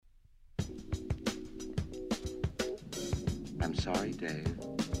I'm sorry, Dave.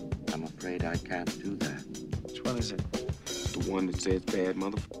 I'm afraid I can't do that. Which one is it? The one that says bad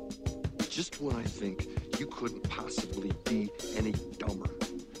Just when I think you couldn't possibly be any dumber,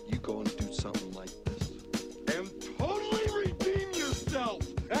 you go and do something like this. And totally redeem yourself!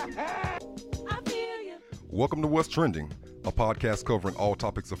 I feel you. Welcome to What's Trending, a podcast covering all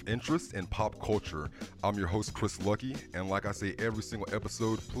topics of interest in pop culture. I'm your host, Chris Lucky, and like I say every single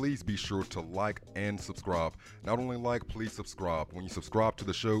episode, please be sure to like and subscribe. Not only like, please subscribe. When you subscribe to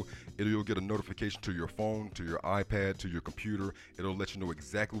the show, you'll get a notification to your phone, to your iPad, to your computer. It'll let you know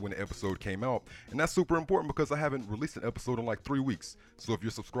exactly when the episode came out, and that's super important because I haven't released an episode in like 3 weeks. So if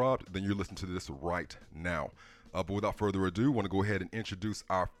you're subscribed, then you're listening to this right now. But without further ado, I want to go ahead and introduce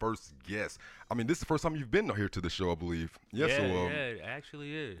our first guest. I mean, this is the first time you've been here to the show, I believe. Yeah, it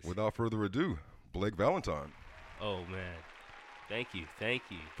actually is. Without further ado, Blake Valentine. Oh, man. Thank you.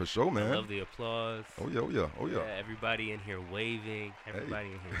 For sure, man. I love the applause. Oh, yeah. Everybody in here waving. Everybody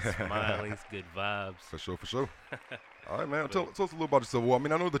in here smiling. It's good vibes. For sure. All right, man. Tell us a little about yourself. Well, I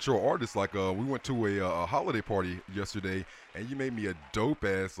mean, I know that you're an artist. Like, we went to a holiday party yesterday, and you made me a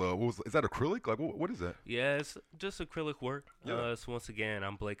dope-ass, is that acrylic? Like, what is that? Yeah, it's just acrylic work. Yeah. So once again,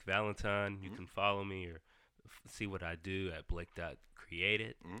 I'm Blake Valentine. You can follow me or see what I do at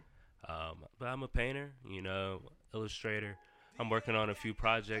blake.created. But I'm a painter, illustrator. I'm working on a few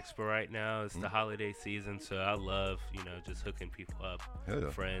projects, but right now it's the holiday season, so I love, just hooking people up,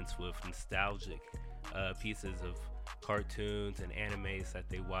 friends with nostalgic pieces of cartoons and animes that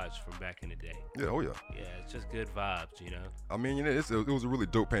they watched from back in the day. Yeah, Yeah, it's just good vibes, I mean, it was a really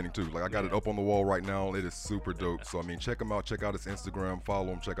dope painting too. Like, I got it up on the wall right now. It is super dope. So, I mean, check him out. Check out his Instagram.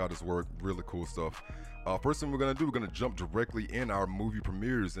 Follow him. Check out his work. Really cool stuff. First thing we're going to jump directly in our movie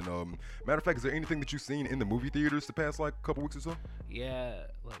premieres. And matter of fact, is there anything that you've seen in the movie theaters the past, like, couple weeks or so? Yeah,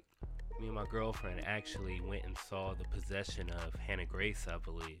 like, me and my girlfriend actually went and saw The Possession of Hannah Grace, I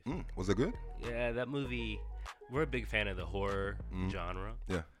believe. Was it good? Yeah, that movie, we're a big fan of the horror genre.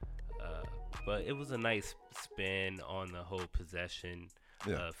 Yeah. But it was a nice spin on the whole Possession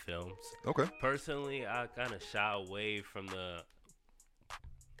films. Okay. Personally, I kind of shy away from the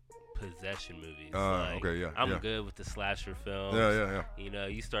possession movies. I'm good with the slasher films. Yeah.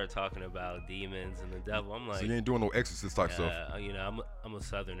 You start talking about demons and the devil. I'm like, so you ain't doing no Exorcist type stuff. I'm a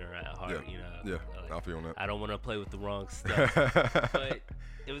Southerner at heart. Yeah. Like, I feel that. I don't want to play with the wrong stuff. But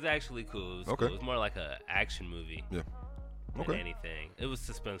it was actually cool. It was cool. It was more like an action movie. Yeah. Than anything. It was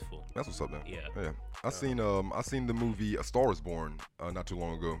suspenseful. That's what's up, man. Yeah. I seen the movie A Star Is Born not too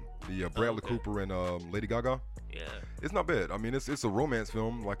long ago. The Bradley Cooper and Lady Gaga. Yeah. It's not bad. I mean, it's a romance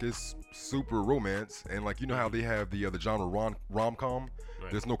film. Like, it's super romance, and like, how they have the genre rom-com.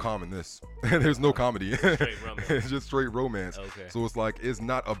 Right. There's no com in this. There's no comedy. Straight romance. It's just straight romance. Okay. So it's like, it's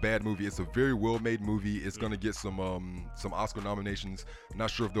not a bad movie. It's a very well-made movie. It's gonna get some Oscar nominations. I'm not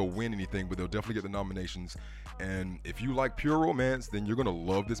sure if they'll win anything, but they'll definitely get the nominations. And if you like pure romance, then you're gonna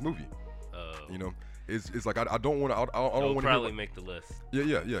love this movie. It's like, I don't want to. I don't want to probably make the list.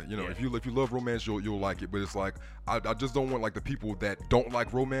 Yeah. If you love romance, you'll like it. But it's like, I just don't want like the people that don't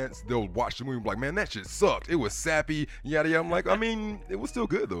like romance. They'll watch the movie and be like, man, that shit sucked. It was sappy. Yada. I'm like, I mean, it was still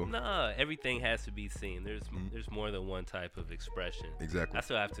good though. Nah, everything has to be seen. There's more than one type of expression. Exactly. I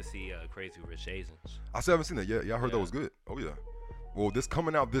still have to see Crazy Rich Asians. I still haven't seen that yet. Yeah, I heard that was good. Oh yeah. Well, this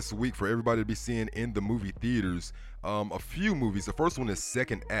coming out this week for everybody to be seeing in the movie theaters. A few movies. The first one is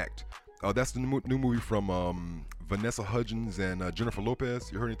Second Act. That's the new movie from Vanessa Hudgens and Jennifer Lopez.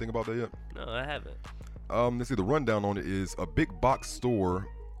 You heard anything about that yet? No, I haven't. Let's see. The rundown on it is a big box store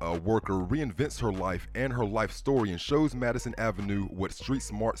worker reinvents her life and her life story and shows Madison Avenue what street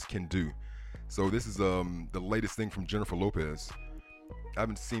smarts can do. So this is the latest thing from Jennifer Lopez. I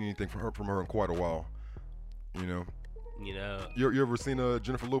haven't seen anything from her in quite a while. You ever seen a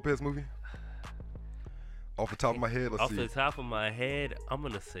Jennifer Lopez movie? Off the top of my head, let's see. Off the top of my head, I'm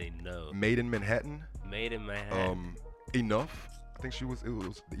gonna say no. Made in Manhattan. Enough. I think it was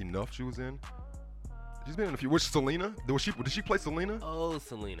Enough she was in. She's been in a few. Which Selena? Did she play Selena? Oh,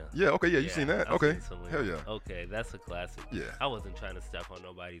 Selena. Yeah. Okay. Yeah, you've seen that. I've okay. seen Selena. Hell yeah. Okay, that's a classic. Yeah. I wasn't trying to step on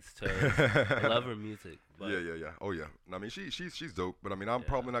nobody's toes. I love her music. But yeah. Oh yeah. I mean, she's dope. But I mean, I'm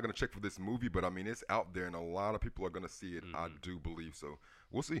probably not gonna check for this movie. But I mean, it's out there, and a lot of people are gonna see it. I do believe so.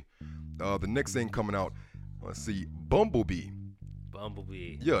 We'll see. The next thing coming out. Let's see. Bumblebee.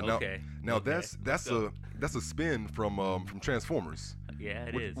 Yeah. Okay. Now that's a spin from Transformers. Yeah,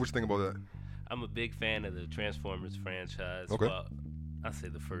 it is. What you think about that? I'm a big fan of the Transformers franchise. Okay. Well, I say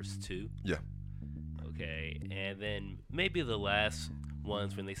the first two. Yeah. Okay, and then maybe the last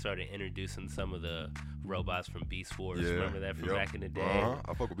ones when they started introducing some of the robots from Beast Wars. Yeah, Remember that from yep. back in the day?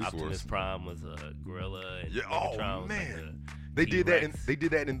 I fuck with Beast Optimus Wars. Prime was a gorilla, and Yeah, Megatron oh was man. like They did that in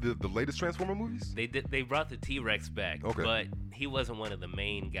T-Rex. the latest Transformer movies? They brought the T-Rex back, Okay. but he wasn't one of the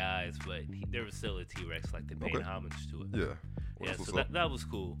main guys. But there was still a T-Rex, like they paid Okay. homage to it. Yeah. Well, Yeah, that's what's so up. that was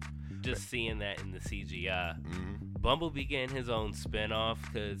cool. Just seeing that in the CGI. Mhm. Bumblebee getting his own spin-off,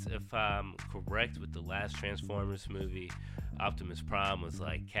 because if I'm correct with the last Transformers movie, Optimus Prime was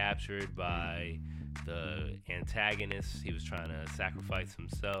like captured by the antagonist. He was trying to sacrifice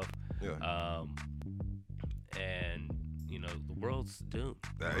himself. Yeah. And you know, the world's doomed.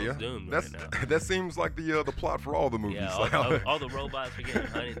 The world's Yeah. doomed That's right now. that seems like the plot for all the movies. Yeah, Like, all the robots are getting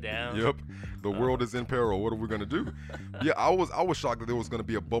hunted down. Yep. The world is in peril. What are we gonna do? Yeah, I was shocked that there was gonna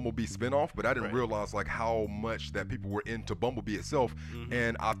be a Bumblebee spinoff, but I didn't Right. realize like how much that people were into Bumblebee itself. Mm-hmm.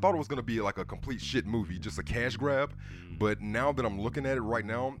 And I thought it was gonna be like a complete shit movie, just a cash grab. Mm-hmm. But now that I'm looking at it right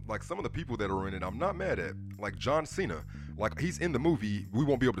now, like some of the people that are in it, I'm not mad at. Like John Cena, like he's in the movie. We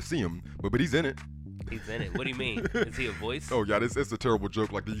won't be able to see him, but he's in it. He's in it. What do you mean? Is he a voice? Oh yeah, it's a terrible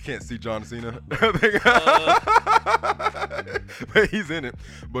joke. Like you can't see John Cena. But he's in it.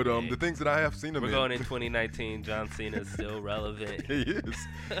 But the things that I have seen him We're in. going in 2019. John Cena's still relevant. He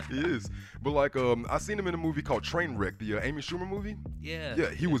is. But like I seen him in a movie called Trainwreck, the Amy Schumer movie. Yeah. Yeah,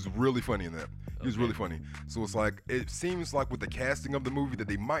 he was really funny in that. He was Okay. really funny. So it's like it seems like with the casting of the movie that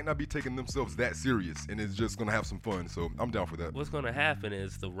they might not be taking themselves that serious, and it's just gonna have some fun. So I'm down for that. What's going to happen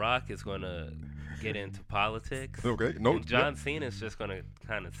is The Rock is going to get into politics. Okay, no, And John Cena's just going to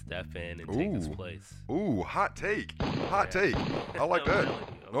kind of step in and take his Ooh. place. Ooh, hot take. Hot take. I like I'm that.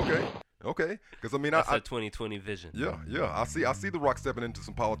 telling you, Okay. Because I mean, That's I a 2020 vision. yeah. I see The Rock stepping into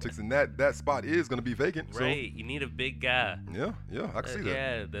some politics, and that spot is gonna be vacant. Right. You need a big guy. So yeah, I can see that.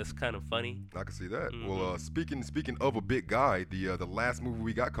 Yeah, that's kind of funny. I can see that. Mhm. Well, speaking of a big guy, the last movie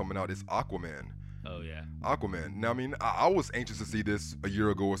we got coming out is Aquaman. Oh, yeah. Aquaman. Now, I mean, I was anxious to see this a year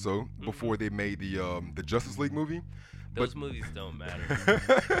ago or so Mm-hmm. before they made the Justice League movie. Those movies don't matter.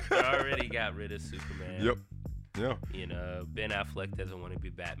 They already got rid of Superman. Yep. Yeah. You know, Ben Affleck doesn't want to be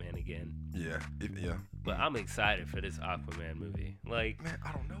Batman again. Yeah. Yeah. But I'm excited for this Aquaman movie. Like, Man,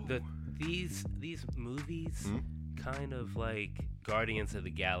 I don't know. these movies Mhm. kind of like Guardians of the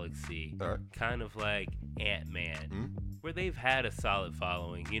Galaxy, All right. kind of like Ant-Man, Mhm. where they've had a solid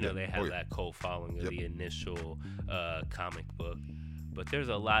following. You know, Yep. they have Oh, yeah. that cult following of Yep. the initial comic book. But there's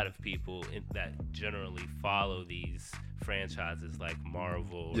a lot of people that generally follow these franchises like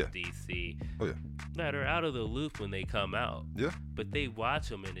Marvel, Yeah. DC, Oh yeah. that are out of the loop when they come out. Yeah. But they watch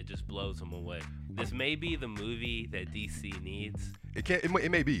them and it just blows them away. This may be the movie that DC needs, It can't. It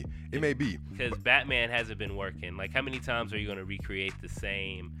may be. It may be. because Batman hasn't been working. Like, how many times are you going to recreate the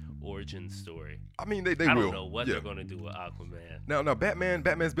same origin story? I mean, they I will. don't know what yeah. they're going to do with Aquaman. Now,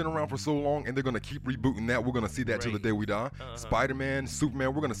 Batman's been around for so long, and they're gonna keep rebooting that. We're gonna see that till the Right. day we die. Uh-huh. Spider-Man,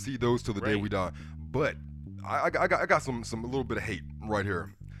 Superman, we're gonna see those till the day Right. we die. But I got some a little bit of hate right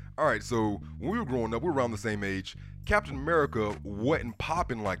here. All right, so when we were growing up, we were around the same age. Captain America wasn't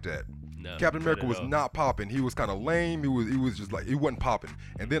popping like that. No, Captain America not at was all. not popping. He was kind of lame. He was just like he wasn't popping.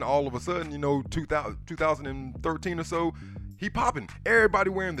 And then all of a sudden, 2013 or so, he popping.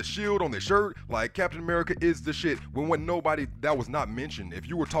 Everybody wearing the shield on their shirt. Like Captain America is the shit. When nobody that was not mentioned. If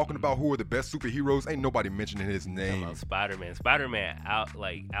you were talking about who are the best superheroes, ain't nobody mentioning his Talking name. about Spider-Man. Spider-Man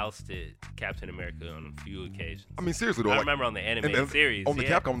ousted Captain America on a few occasions. I mean, seriously though. I like, remember on the animated and series. on the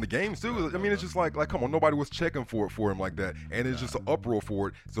yeah. Capcom, the games too. I mean, it's just like come on, nobody was checking for him like that, and it's just an uproar for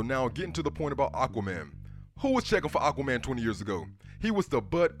it. So now getting to the point about Aquaman, who was checking for Aquaman 20 years ago? He was the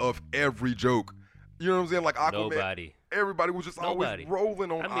butt of every joke. You know what I'm saying? Like Aquaman, Nobody. everybody was just Nobody. always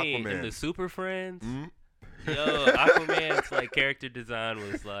rolling on I mean, Aquaman. in the Super Friends, Mhm. yo, Aquaman's like character design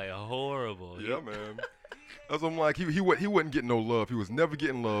was like horrible. Yeah, man. That's what I'm like. He wasn't getting no love. He was never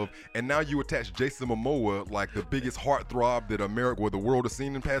getting love. And now you attach Jason Momoa, like the biggest heartthrob that America or the world has seen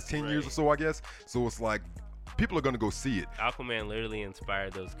in the past 10 years or Right. so, I guess. So it's like people are gonna go see it. Aquaman literally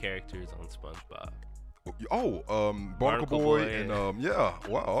inspired those characters on SpongeBob. Oh, Barnacle Barnacle Boy, Boy. and yeah,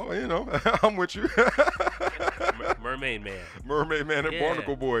 wow, I'm with you. Mermaid Man. Mermaid Man and Yeah.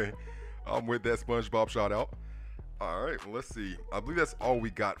 Barnacle Boy. I'm with that SpongeBob shout out. All right, well, let's see. I believe that's all we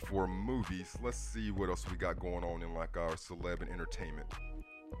got for movies. Let's see what else we got going on in like our celeb and entertainment.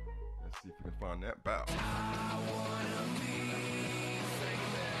 Let's see if we can find that. Bow.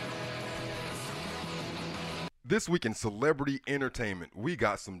 This week in celebrity entertainment, we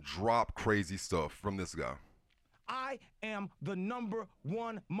got some drop crazy stuff from this guy. I am the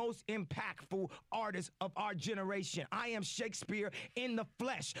 #1 most impactful artist of our generation. I am Shakespeare in the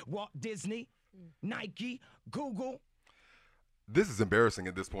flesh. Walt Disney, Nike, Google. This is embarrassing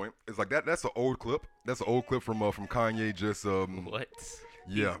at this point. It's like that's an old clip. That's an old clip from Kanye. Just What?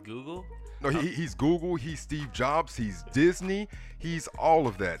 Yeah. He's Google? No, he's Google, he's Steve Jobs, he's Disney, he's all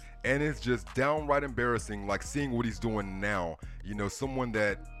of that. And it's just downright embarrassing, like seeing what he's doing now. You know, someone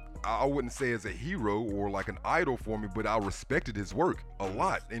that I wouldn't say as a hero or like an idol for me, but I respected his work a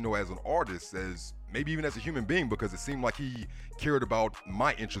lot, you know, as an artist, as maybe even as a human being, because it seemed like he cared about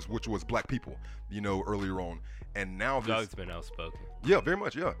my interest, which was black people, you know, earlier on. And now Dog's been outspoken. Yeah, very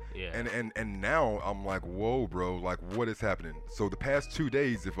much, yeah. Yeah. And now I'm like, whoa, bro, like what is happening? So the past 2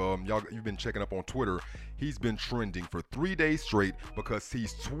 days, if you've been checking up on Twitter, he's been trending for 3 days straight because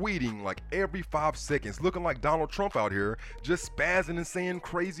he's tweeting like every 5 seconds, looking like Donald Trump out here, just spazzing and saying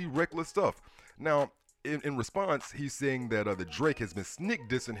crazy, reckless stuff. Now, in response, he's saying that the Drake has been sneak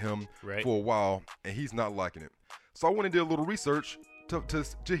dissing him for a while, and he's not liking it. So I went and did a little research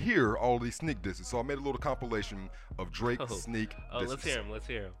to hear all these sneak disses. So I made a little compilation of Drake sneak disses. Let's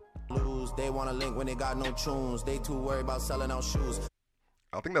hear him. Lose. They want to link when they got no tunes. They too worried about selling out shoes.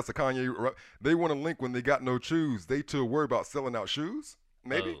 I think that's a Kanye. They want to link when they got no shoes. They too worried about selling out shoes.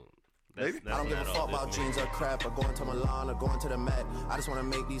 Maybe. Maybe. I don't give a fuck about jeans or crap or going to Milan or going to the Met. I just want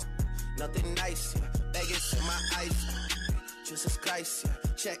to make these nothing nice. Vegas in my ice. Jesus Christ.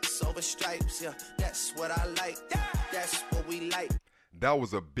 Checks over stripes. Yeah, that's what I like. That's what we like. That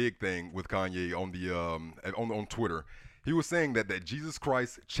was a big thing with Kanye on the on Twitter. He was saying that Jesus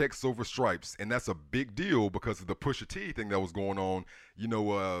Christ checks over stripes, and that's a big deal because of the Pusha T thing that was going on. You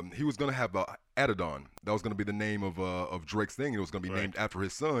know, he was gonna have Adidon. That was gonna be the name of Drake's thing. It was gonna be named after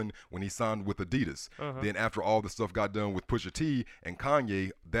his son when he signed with Adidas. Then after all the stuff got done with Pusha T and Kanye,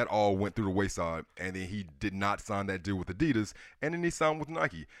 that all went through the wayside, and then he did not sign that deal with Adidas, and then he signed with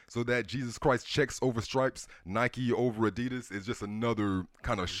Nike. So that Jesus Christ checks over stripes, Nike over Adidas is just another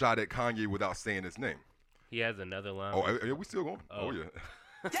kind of shot at Kanye without saying his name. He has another line. Oh, are we still going? Oh yeah.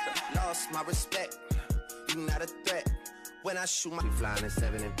 Lost my respect. You not a threat. When I shoot my flying in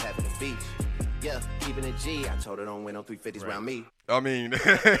 7 and Pep at the beach. Yeah, keeping a G. I told her don't win no 350s around me. I mean,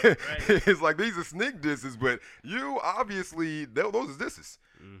 it's like these are sneak disses, but you obviously those are disses.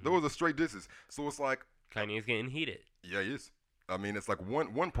 Those are straight disses. So it's like Kanye's getting heated. Yeah, he is. I mean, it's like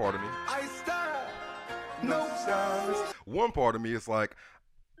one part of me. I style, no stars. One part of me is like,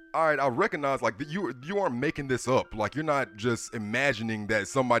 all right, I recognize like you aren't making this up. Like you're not just imagining that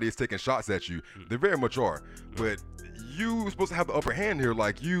somebody is taking shots at you. They very much are. But you're supposed to have the upper hand here.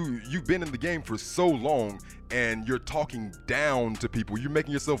 Like you've been in the game for so long, and you're talking down to people. You're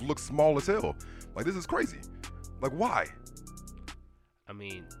making yourself look small as hell. Like this is crazy. Like why? I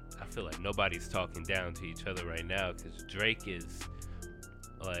mean, I feel like nobody's talking down to each other right now because Drake is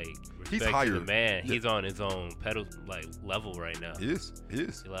like he's respect higher. to the man. Yeah. He's on his own pedal like level right now. He is.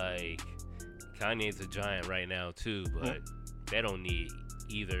 Like Kanye's a giant right now too, but they don't need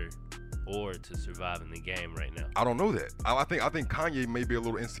either or to survive in the game right now. I don't know that. I think Kanye may be a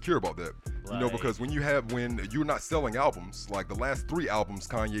little insecure about that. You know, because when you're not selling albums, like the last 3 albums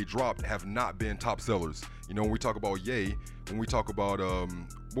Kanye dropped have not been top sellers. You know, when we talk about Ye, when we talk about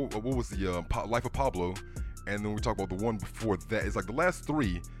what was the Life of Pablo, and then we talk about the one before that, it's like the last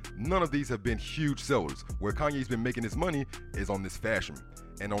 3, none of these have been huge sellers. Where Kanye's been making his money is on this fashion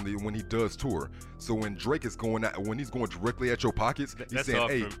and on when he does tour. So when Drake is going out, when he's going directly at your pockets, he's saying,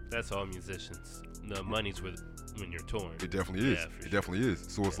 "Hey, that's all musicians. The money's when you're touring." It definitely is. Yeah, it definitely is.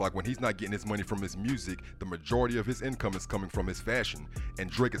 So it's like when he's not getting his money from his music, the majority of his income is coming from his fashion, and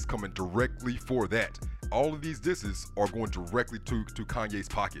Drake is coming directly for that. All of these disses are going directly to Kanye's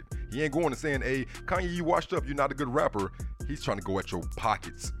pocket. He ain't going and saying, "Hey, Kanye, you washed up. You're not a good rapper." He's trying to go at your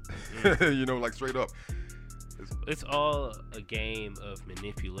pockets. You know, like straight up. It's all a game of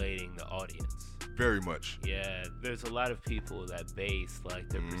manipulating the audience. Very much. Yeah, there's a lot of people that base like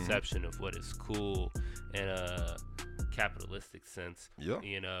their perception of what is cool in a capitalistic sense. Yeah.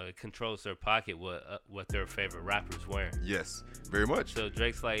 You know, it controls their pocket what their favorite rapper's wearing. Yes, very much. So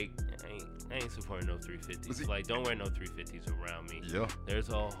Drake's like, I ain't supporting no 350s. Like, don't wear no 350s around me. Yeah. There's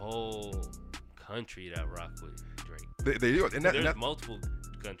a whole country that rock with Drake. They are. And there's multiple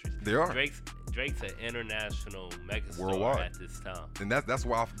countries. They are. Drake's an international megastar worldwide at this time. And that's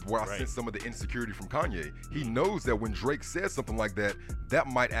where I sense some of the insecurity from Kanye. He knows that when Drake says something like that, that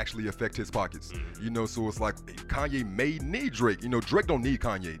might actually affect his pockets. You know, so it's like Kanye may need Drake. You know, Drake don't need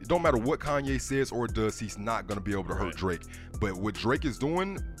Kanye. It don't matter what Kanye says or does, he's not going to be able to hurt Drake. But what Drake is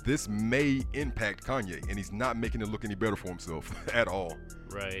doing, this may impact Kanye, and he's not making it look any better for himself at all.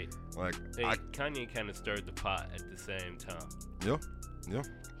 Right. Like Kanye kind of stirred the pot at the same time. Yeah.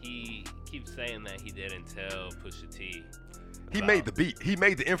 He keeps saying that he didn't tell Pusha T. He made the beat. He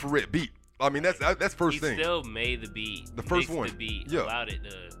made the infrared beat. I mean, that's first he thing. He still made the beat. The first one. The beat, yeah. allowed it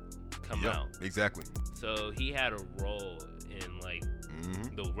to come out. Exactly. So he had a role in like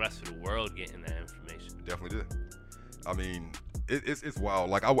the rest of the world getting that information. Definitely did. I mean, it's wild.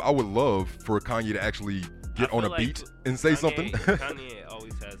 Like I would love for Kanye to actually get on a beat and say something. Kanye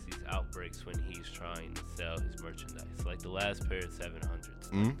always has these outbreaks when he's trying to sell his merchandise. Like the last pair of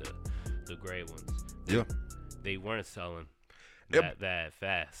 700s, like the gray ones. They weren't selling that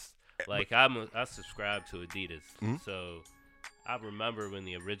fast. Like I subscribe to Adidas, so I remember when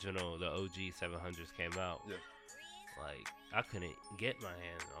the OG 700s came out. Yeah. Like I couldn't get my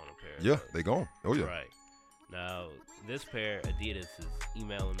hands on a pair. Yeah, of those. they gone. Oh yeah. Right. Now this pair, Adidas is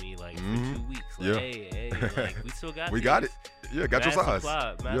emailing me like for 2 weeks. Like, hey, like we still got. We these. got it. Yeah, got your size.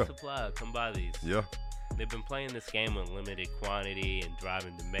 Mass supply. Come buy these. Yeah. They've been playing this game with limited quantity and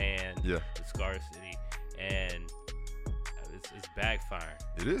driving demand. Yeah. The scarcity, and it's backfiring.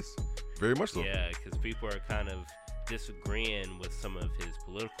 It is very much so. Yeah, because people are kind of disagreeing with some of his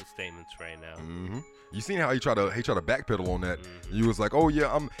political statements right now. You seen how he tried to backpedal on that? You was like, oh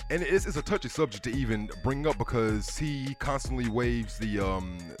yeah, and it's a touchy subject to even bring up because he constantly waves the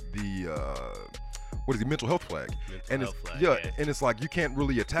what is the mental health flag? And it's like you can't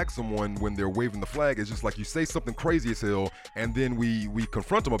really attack someone when they're waving the flag. It's just like you say something crazy as hell, and then we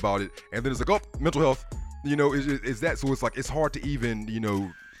confront them about it, and then it's like, oh, mental health. You know, is that so? It's like it's hard to even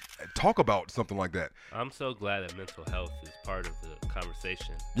talk about something like that. I'm so glad that mental health is part of the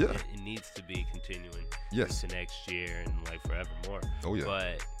conversation. Yeah, it needs to be continuing into next year and like forevermore. Oh yeah,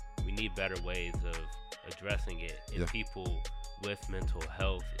 but we need better ways of addressing it, and people with mental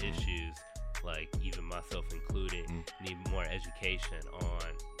health issues, like even myself included, need more education on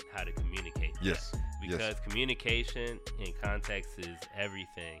how to communicate. Yes, because communication in context is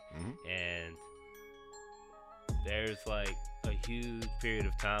everything, and there's like a huge period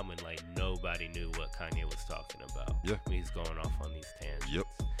of time when like nobody knew what Kanye was talking about. Yeah, when he's going off on these tangents.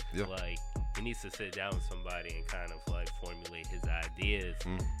 Yep. Like he needs to sit down with somebody and kind of like formulate his ideas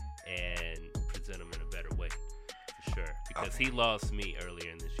and present them in a better way. For sure, because he lost me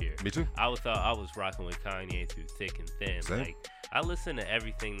earlier in this year. Me too. I thought I was rocking with Kanye through thick and thin. Same. Like I listen to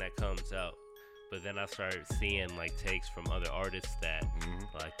everything that comes out, but then I started seeing like takes from other artists that,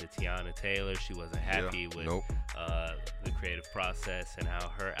 like the Tiana Taylor, she wasn't happy with the creative process and how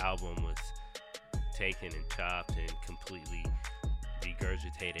her album was taken and chopped and completely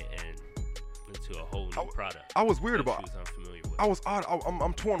regurgitated and into a whole new product. I was weird about. She was unfamiliar with. I was odd.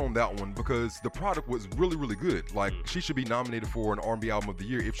 I'm torn on that one because the product was really, really good. Like she should be nominated for an R&B album of the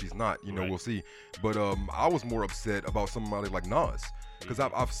year. If she's not, we'll see. But I was more upset about somebody like Nas. Because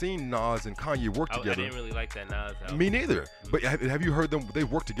I've seen Nas and Kanye work together. I didn't really like that Nas album. Me neither. But have you heard them? They've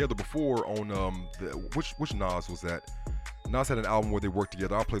worked together before on which Nas was that? Nas had an album where they worked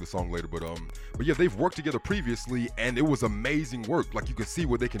together. I'll play the song later, but yeah, they've worked together previously, and it was amazing work. Like you can see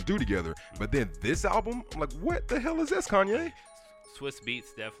what they can do together. But then this album, I'm like, what the hell is this, Kanye? Swiss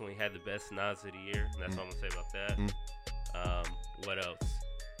Beats definitely had the best Nas of the year. That's all I'm gonna say about that. What else?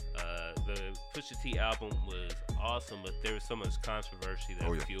 The Pusha T album was awesome, but there was so much controversy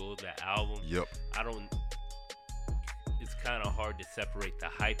that fueled that album. Yep. It's kind of hard to separate the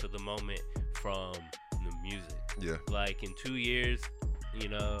hype of the moment from the music. Yeah. Like in 2 years,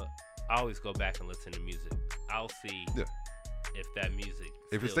 I always go back and listen to music. I'll see if that music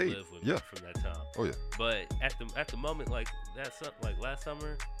still live with me from that time. Oh yeah. But at the moment, like last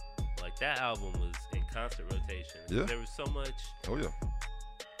summer, like that album was in constant rotation. Yeah. There was so much. Oh yeah.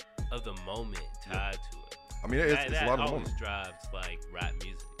 Of the moment tied to it. I mean, it's a lot of the moment. That always drives like rap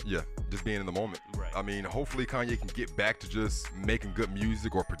music. Yeah, just being in the moment. Right. I mean, hopefully Kanye can get back to just making good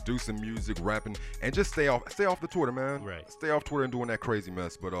music or producing music, rapping, and just stay off the Twitter, man. Right. Stay off Twitter and doing that crazy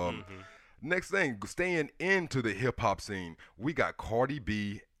mess. But next thing, staying into the hip hop scene, we got Cardi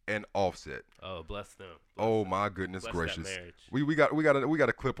B and Offset. Oh, bless them. Oh my goodness bless gracious. That we got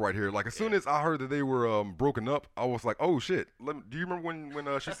a clip right here. Like as soon as I heard that they were broken up, I was like, oh shit. Do you remember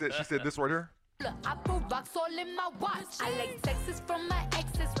when she said this right here? I put rocks all in my watch. I like texts from my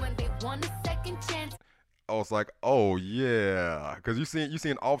exes when they want a second chance. I was like, oh yeah, because you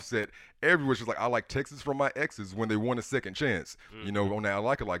seen Offset everywhere. She's like, I like texts from my exes when they want a second chance. On that I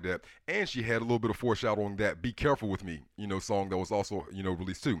Like It Like That. And she had a little bit of foreshadowing that Be Careful With Me, song that was also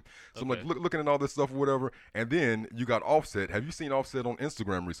released too. So I'm like looking at all this stuff or whatever. And then you got Offset. Have you seen Offset on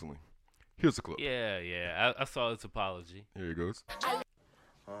Instagram recently? Here's a clip. Yeah. I saw his apology. Here he goes.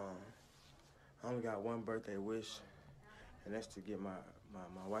 I only got one birthday wish, and that's to get my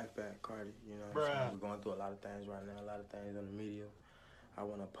wife back, Cardi. We're going through a lot of things right now, a lot of things in the media. I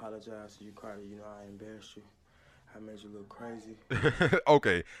want to apologize to you, Cardi. I embarrassed you. I made you look crazy.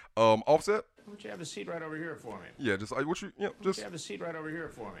 Okay. Offset. Why don't you have a seat right over here for me? Yeah, just what you, just have a seat right over here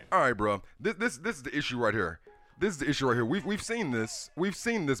for me. All right, bro. This is the issue right here. This is the issue right here. We've seen this. We've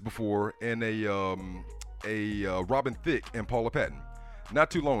seen this before in a Robin Thicke and Paula Patton, not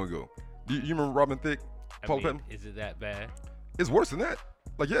too long ago. Do you remember Robin Thicke, Paula Patton? Is it that bad? It's worse than that.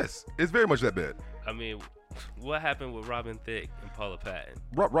 Like, yes, it's very much that bad. I mean, what happened with Robin Thicke and Paula Patton?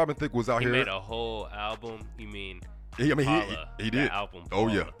 Robin Thicke was out he here. He made a whole album. You mean? He did. Album, oh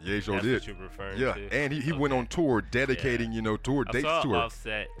Paula. yeah, he sure That's did. What you're referring to. And he went on tour, dedicating tour dates to her.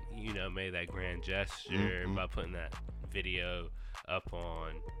 Offset, made that grand gesture by putting that video up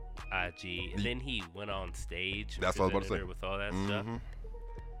on IG, and then he went on stage. That's what I was about to say. With all that stuff.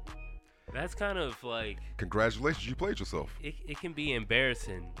 That's kind of like. Congratulations, you played yourself. It can be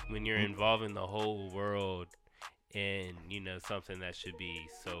embarrassing when you're involving the whole world in something that should be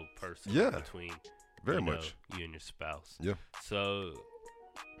so personal between. Very much. You and your spouse. Yeah. So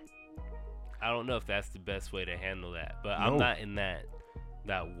I don't know if that's the best way to handle that, but I'm not in that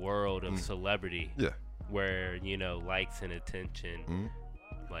world of celebrity. Yeah. Where likes and attention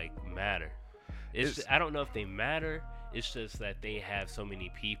matter. I don't know if they matter. It's just that they have so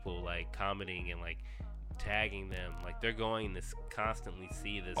many people commenting and tagging them. They're going to constantly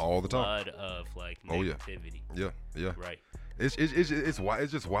see this all the flood of negativity. Yeah. Right. It's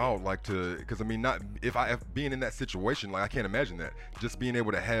just wild, because I mean, if being in that situation, I can't imagine that. Just being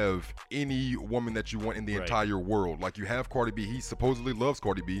able to have any woman that you want in the entire world, you have Cardi B. He supposedly loves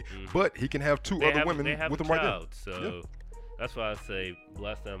Cardi B, but he can have two other women with him right there. So that's why I say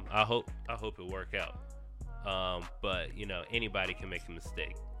bless them. I hope it work out. But anybody can make a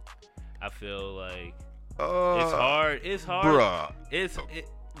mistake. I feel like it's hard. Bruh.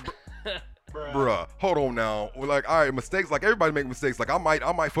 Bruh, hold on now. We're all right, mistakes. Everybody make mistakes. I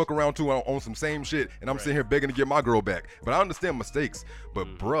might fuck around too on some same shit, and I'm sitting here begging to get my girl back. But I understand mistakes.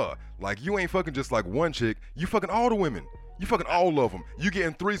 But bruh, you ain't fucking just one chick. You fucking all the women. You fucking all of them. You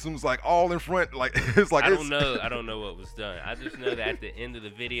getting threesomes all in front. It's I don't know. I don't know what was done. I just know that at the end of the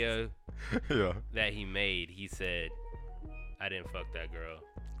video, that he made, he said, "I didn't fuck that girl."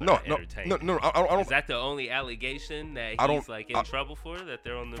 No. I don't. Is that the only allegation that he's in trouble for? That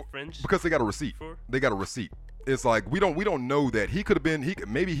they're on the fringe? Because they got a receipt. They got a receipt. It's we don't know that he could have been.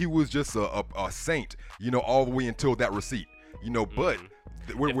 Maybe he was just a saint. All the way until that receipt. But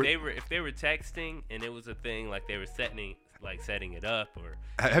if they were texting and it was a thing they were setting it up or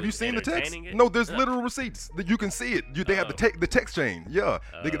have you seen the text? No, there's literal receipts that you can see it. They have the text chain. Yeah,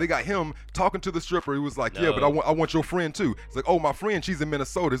 they got him talking to the stripper. He was but I want your friend too. It's oh, my friend, she's in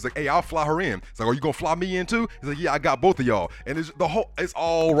Minnesota. It's hey, I'll fly her in. It's are you gonna fly me in too? He's yeah, I got both of y'all, and it's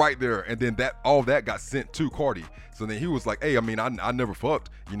all right there. And then all that got sent to Cardi. So then he was hey, I mean, I never fucked.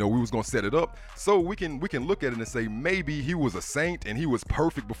 We was gonna set it up. So we can look at it and say maybe he was a saint and he was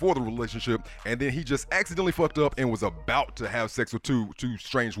perfect before the relationship, and then he just accidentally fucked up and was about to have sex with two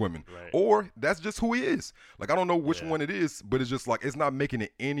strange women. Right. Or that's just who he is. I don't know which one it is, but it's just it's not making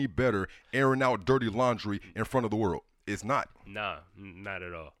it any better airing out dirty laundry in front of the world. It's not. Nah, not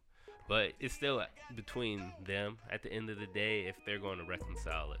at all. But it's still between them at the end of the day if they're going to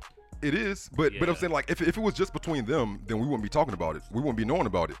reconcile it. It is, but I'm saying if it was just between them, then we wouldn't be talking about it. We wouldn't be knowing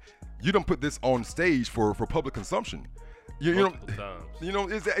about it. You don't put this on stage for public consumption. Exactly.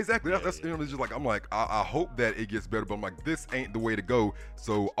 That's it's just I hope that it gets better, but I'm this ain't the way to go.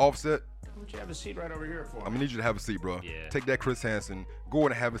 So Offset, why don't you have a seat right over here for me? I'm gonna need you to have a seat, bro. Yeah. Take that Chris Hansen. Go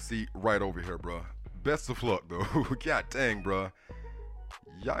and have a seat right over here, bro. Best of luck, though. God dang, bro.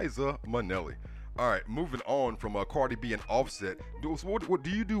 Yiza Manelli. All right, moving on from Cardi B and Offset. What do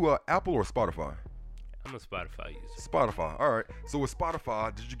you do? Apple or Spotify? I'm a Spotify user. Spotify. All right. So with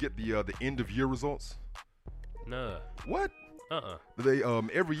Spotify, did you get the end of year results? No. What? They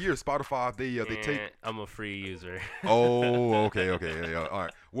every year Spotify they take. I'm a free user. Oh, okay, yeah, all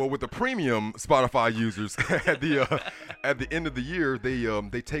right. Well, with the premium Spotify users at the end of the year,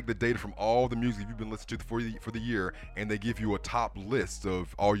 they take the data from all the music you've been listening to for the year, and they give you a top list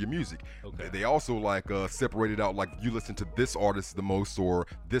of all your music. Okay. They also separate it out you listen to this artist the most or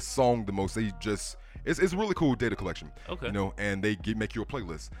this song the most. They just it's really cool data collection. Okay. And they make you a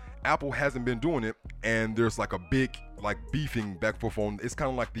playlist. Apple hasn't been doing it, and there's a big beefing back and forth on. It's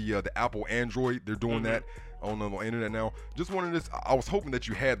kind of the Apple Android. They're doing that on the internet now. Just wanted this. I was hoping that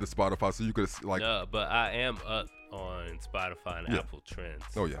you had the Spotify so you could No, but I am up on Spotify and Apple Trends.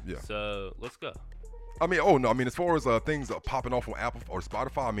 Oh yeah. So let's go. I mean, as far as things popping off on Apple or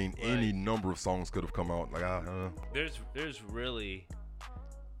Spotify, I mean, any number of songs could have come out. There's really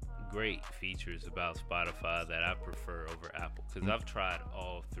great features about Spotify that I prefer over Apple because I've tried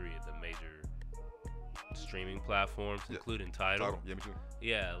all three of the major streaming platforms, including Tidal. Yeah, me too.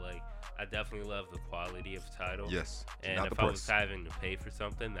 Yeah, like I definitely love the quality of Tidal. Yes. And not if the I was price. having to pay for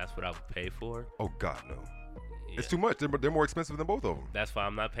something, that's what I would pay for. Oh God, no. Yeah. It's too much. They're more expensive than both of them. That's why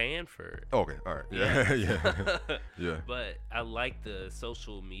I'm not paying for it. Okay, all right. Yeah, yeah, yeah. But I like the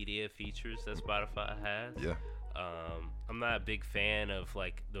social media features that Spotify has. Yeah. I'm not a big fan of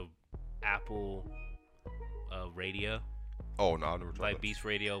like the Apple radio, Oh no, I never tried like that. Beats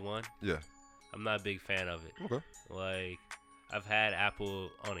Radio 1. Yeah. I'm not a big fan of it. Okay. Like, I've had Apple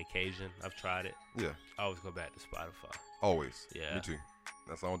on occasion. I've tried it. Yeah. I always go back to Spotify. Always. Yeah. Me too.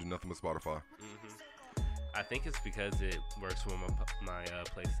 That's why I don't do nothing with Spotify. I think it's because it works with my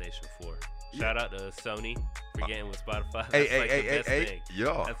PlayStation 4. Shout out to Sony for getting with Spotify. That's Hey, like hey, the hey, best hey, thing.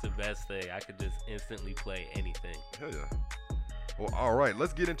 yeah. That's the best thing. I could just instantly play anything. Hell yeah. Well, all right.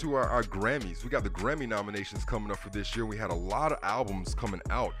 Let's get into our Grammys. We got the Grammy nominations coming up for this year. We had a lot of albums coming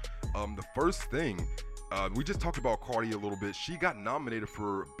out. The first thing, we just talked about Cardi a little bit. She got nominated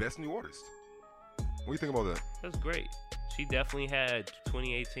for Best New Artist. What do you think about that? That's great. She definitely had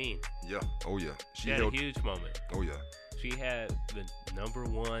 2018. Yeah. Oh, yeah. She had a huge moment. Oh, yeah. She had the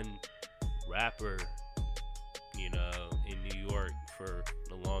 #1 rapper, you know, in New York for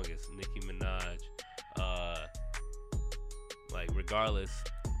the longest, Nicki Minaj. Like, regardless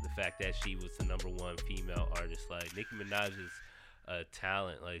the fact that she was the #1 female artist, like Nicki Minaj is a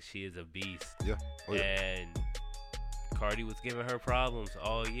talent. Like, she is a beast. Yeah. Oh, yeah. And Cardi was giving her problems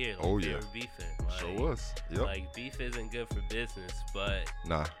all year. Like, Oh, they yeah. were beefing. Like, Sure was. Yep. Like, beef isn't good for business, but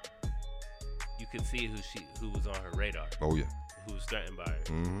Nah. you could see who was on her radar, Oh, yeah. who was threatened by her.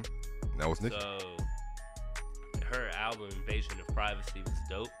 Mm-hmm. That was Nicki. So her album Invasion of Privacy was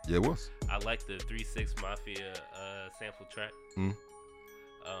dope. Yeah, it was. I like the 3 6 Mafia sample track. Mm.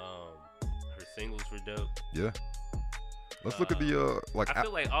 Her singles were dope. Yeah. Let's look at the I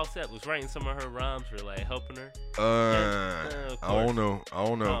feel like Offset was writing some of her rhymes for like helping her. I don't know. I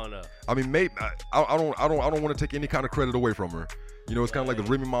don't know. I mean, maybe I don't want to take any kind of credit away from her. You know, it's kind of like the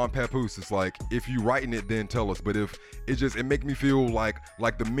Remy Ma and Papoose. It's like, if you writing it, then tell us. But if it make me feel like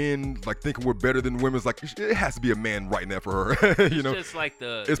the men like thinking we're better than women. It's like, it has to be a man writing that for her. You know, it's just like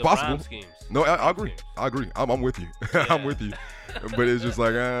it's the possible. rhyme schemes. No, I agree. I agree. I'm with you. I'm with you. But it's just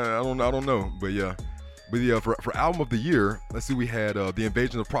like, I don't know. But yeah. For album of the year, let's see. We had the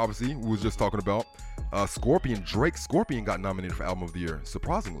Invasion of Privacy, we was just talking about. Scorpion, Drake. Scorpion got nominated for album of the year.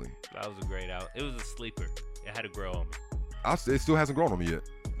 Surprisingly, That was a great album. It was a sleeper. It had to grow on me. it still hasn't grown on me yet.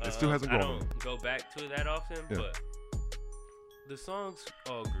 It still hasn't grown I on me. don't go back to it that often, Yeah. but the songs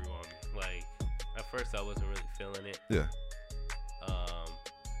all grew on me. Like, at first I wasn't really feeling it. Yeah.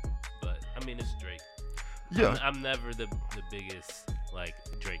 But I mean, it's Drake. Yeah. I'm never the biggest like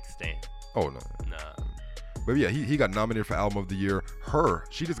Drake stan. Oh no. Nah. But yeah, he got nominated for album of the year.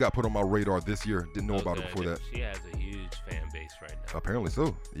 She just got put on my radar this year. Didn't know about her before that. She has a huge fan base right now. Apparently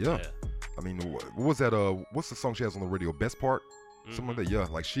so. Yeah. I mean, what was that? What's the song she has on the radio? Best Part? Something like that. Yeah.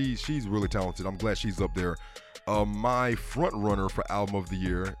 Like she's really talented. I'm glad she's up there. My front runner for album of the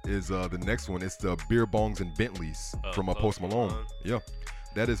year is the next one. It's the Beer Bongs and Bentleys from Post Malone. Yeah.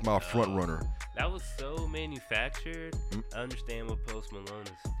 That is my front runner. That was so manufactured. I understand what Post Malone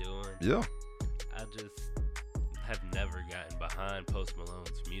is doing. Yeah. I just have never gotten behind Post Malone's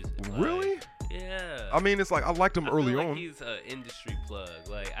music. Really? Yeah. I mean, it's like I liked him early like on. He's an industry plug.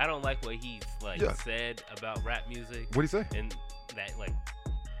 Like, I don't like what he's said about rap music. What'd he say? And that like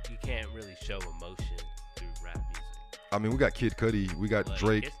you can't really show emotion through rap music. I mean, we got Kid Cudi, we got Like,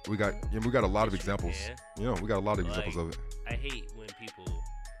 Drake, we got a lot of you examples. can. You know, we got a lot of examples Like, of it. I hate when people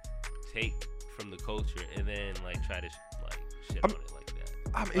take from the culture and then like try to shit on it like that.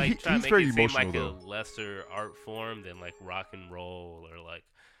 I mean, Like, try to he's make very it seem emotional like though. a lesser art form than like rock and roll or like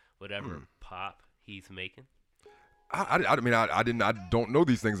whatever pop he's making. I mean, I don't know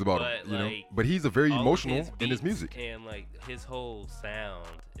these things about him, But, you know. like, But he's a very all of emotional in his beats music. and like his whole sound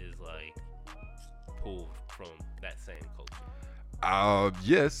is like pulled from that same culture.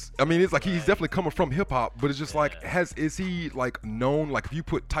 Yes. I mean, it's like he's definitely coming from hip hop, but it's just like, is he like known? Like, if you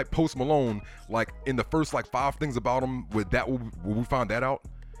type Post Malone like in the first like 5 things about him, will we find that out?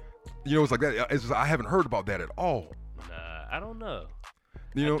 You know, it's like that. It's just, I haven't heard about that at all. Nah, I don't know.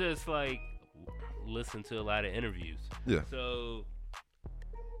 You know, I just like listen to a lot of interviews. Yeah. So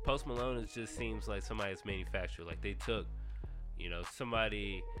Post Malone just seems like somebody that's manufactured. Like, they took, you know,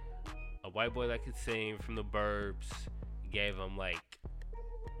 a white boy that could sing from the Burbs, gave him like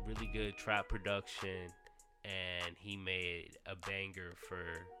really good trap production, and he made a banger for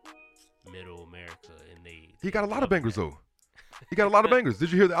Middle America, and he got a lot of bangers though. He got a lot of bangers.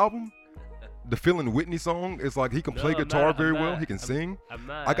 Did you hear the album? The Feeling Whitney song is like he can play guitar very well. He can sing.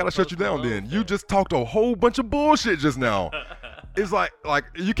 I gotta shut you down then. You just talked a whole bunch of bullshit just now. It's like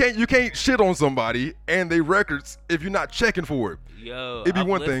you can't shit on somebody and they records if you're not checking for it. Yo, it'd be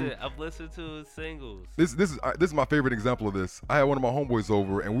one thing. I've listened to his singles. This is my favorite example of this. I had one of my homeboys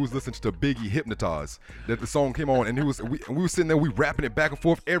over and we was listening to Biggie Hypnotize. That the song came on and we were sitting there, we rapping it back and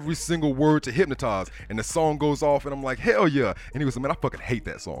forth every single word to Hypnotize, and the song goes off and I'm like, hell yeah. And he was like, man, I fucking hate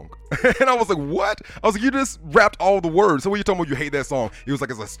that song. And I was like, what? I was like, you just rapped all the words. So what you talking about you hate that song? He was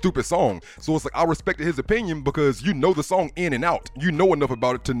like, it's a stupid song. So it's like I respected his opinion because you know the song in and out. You know enough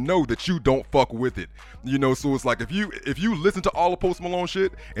about it to know that you don't fuck with it. You know, so it's like if you listen to all the Post Malone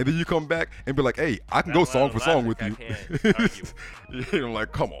shit and then you come back and be like, hey, I can go song for song with you. I'm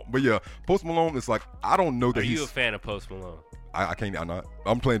like, come on. But yeah, Post Malone is like, I don't know that he's... Are you a fan of Post Malone? I can't, I'm not.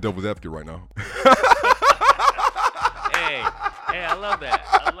 I'm playing devil's advocate right now. Hey, I love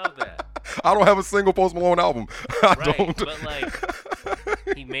that. I don't have a single Post Malone album. I don't. But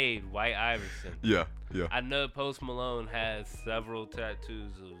like, he made White Iverson. Yeah. I know Post Malone has several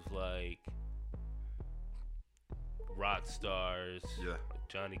tattoos of like rock stars. Yeah.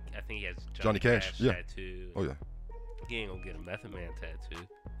 I think he has Johnny Cash tattoo. Oh yeah. He ain't gonna get a Method Man tattoo.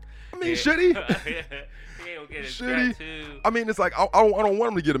 I mean, should he? He ain't gonna get his tattoo. I mean, it's like I don't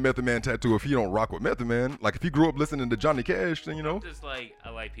want him to get a Method Man tattoo if he don't rock with Method Man. Like if he grew up listening to Johnny Cash, then you know. Just like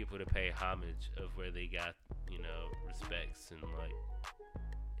I like people to pay homage of where they got, respects and like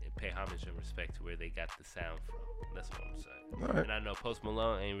pay homage and respect to where they got the sound from. That's what I'm saying. All right. And I know Post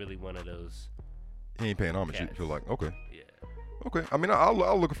Malone ain't really one of those. He ain't paying homage. You feel like okay. Yeah. Okay, I mean,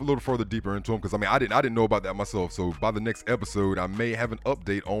 I'll look a little further deeper into him because I mean, I didn't know about that myself. So by the next episode, I may have an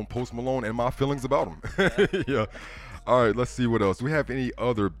update on Post Malone and my feelings about him. Yeah. All right, let's see what else. Do we have any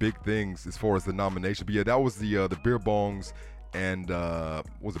other big things as far as the nomination? But yeah, that was the beer bongs and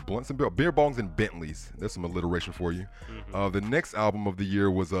was it blunts and beer bongs and Bentleys? There's some alliteration for you. Mm-hmm. The next album of the year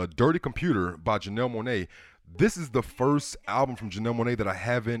was Dirty Computer by Janelle Monáe. This is the first album from Janelle Monáe that I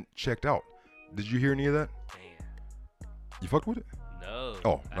haven't checked out. Did you hear any of that? You fucked with it? No.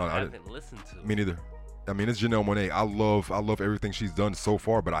 Oh, no, I haven't listened to it. Me neither. I mean, it's Janelle Monáe. I love everything she's done so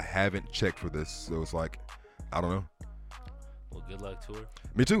far, but I haven't checked for this. So it's like, I don't know. Well, good luck to her.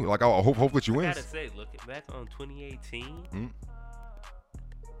 Me too. Like, I hope that she wins. I gotta say, looking back on 2018,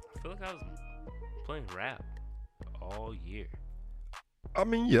 I feel like I was playing rap all year. I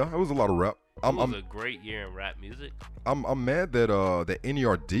mean, yeah, it was a lot of rap. It was a great year in rap music. I'm mad that that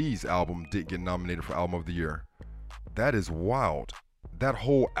NERD's album didn't get nominated for Album of the Year. That is wild. That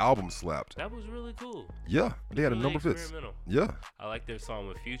whole album slapped. That was really cool. Yeah, they had a number of hits. Yeah. I like their song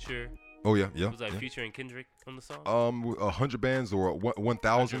with Future. Oh yeah. Was that Future and Kendrick on the song? 100 bands or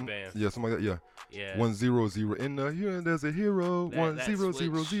 1,000. Yeah, something like that. Yeah. 100 in the here. There's a hero.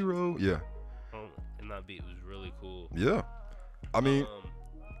 1000. Yeah. And that beat was really cool. Yeah. I mean,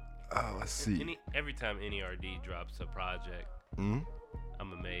 let's see. Every time NERD drops a project, I'm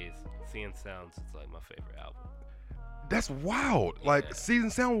amazed. Seeing Sounds is like my favorite album. That's wild. Yeah. Like Season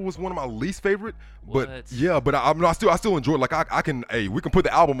Sound was one of my least favorite, but what? Yeah, but I still enjoy it. Like I can, we can put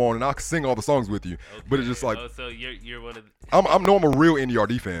the album on and I can sing all the songs with you. Okay. But it's just like, so you're one of. I'm a real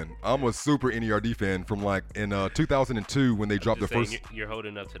NERD fan. I'm a super NERD fan from like in 2002 when they dropped the first. You're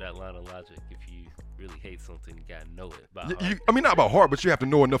holding up to that line of logic. If you really hate something, you gotta know it by heart. I mean, not about heart, but you have to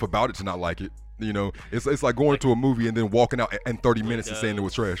know enough about it to not like it. You know, it's like going to a movie and then walking out in 30 minutes and saying it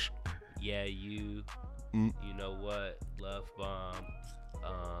was trash. Yeah, you know what? Love Bomb,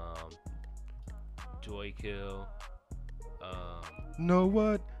 Joy Kill. Know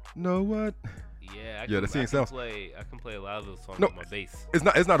what? Yeah, I can play a lot of those songs on my bass. It's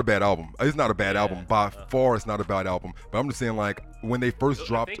not a bad album. It's not a bad album. By far, it's not a bad album. But I'm just saying, like, when they first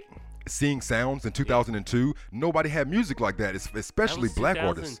dropped Seeing Sounds in 2002, nobody had music like that, especially black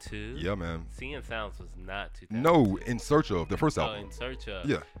artists. Yeah, man. Seeing Sounds was not 2002. No, In Search Of, the first album. In Search Of.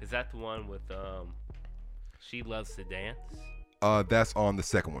 Yeah. Is that the one with She Loves to Dance? That's on the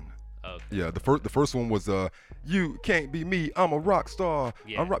second one. Okay. Yeah, the first one was You Can't Be Me, I'm a Rock Star.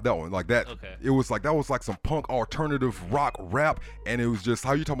 Yeah. That one, like that. Okay. It was like, that was like some punk alternative rock rap, and it was just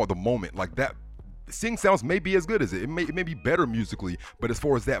how you talking about the moment, like that. Seeing Sounds may be as good as it. It may be better musically, but as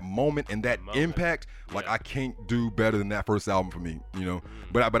far as that moment and that impact, like I can't do better than that first album for me, you know.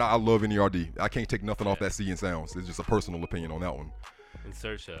 But I love NERD. I can't take nothing off that Seeing Sounds. It's just a personal opinion on that one. In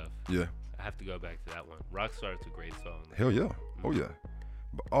Search Of. Yeah. I have to go back to that one. Rockstar is a great song. Hell yeah. Oh yeah.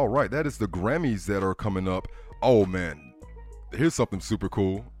 All right, that is the Grammys that are coming up. Oh man, here's something super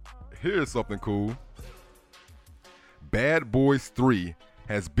cool. Bad Boys 3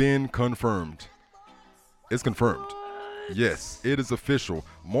 has been confirmed. It's confirmed. Yes, it is official.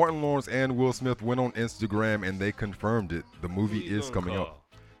 Martin Lawrence and Will Smith went on Instagram and they confirmed it. The movie is coming out.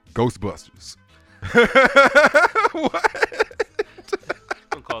 Ghostbusters. What?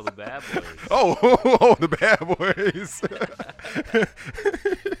 I'm gonna call the Bad Boys. Oh, the Bad Boys.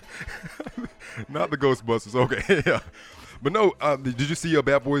 Not the Ghostbusters. Okay, yeah. But no, did you see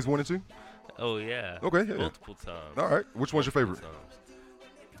Bad Boys 1 and 2? Oh yeah. Okay, yeah. Multiple times. All right. Which one's your favorite?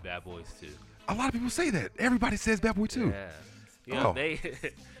 Bad Boys 2. A lot of people say that. Everybody says Bad Boy 2. Yeah. Yeah, they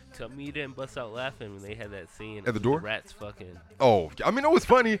tell me you didn't bust out laughing when they had that scene at the with door. The rats fucking. Oh, I mean, it was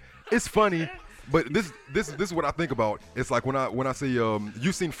funny. It's funny, but this is what I think about. It's like when I say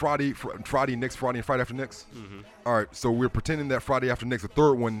you seen Friday, next Friday, and Friday after next. Mm-hmm. All right, so we're pretending that Friday after next, the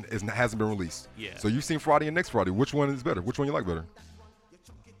third one hasn't been released. Yeah. So you've seen Friday and next Friday. Which one is better? Which one you like better?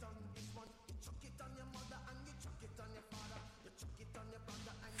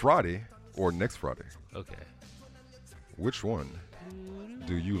 Friday or next Friday? Okay. Which one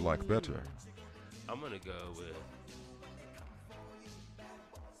do you like better? I'm gonna go with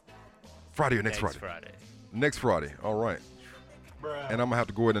Friday or next Friday? Next Friday. All right. Bruh. And I'm gonna have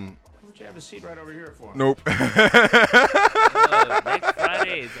to go ahead and. What you have a seat right over here for? Nope. Next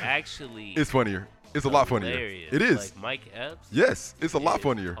Friday is actually. It's funnier. It's a lot funnier. Hilarious. It is. Like Mike Epps. Yes, it's a lot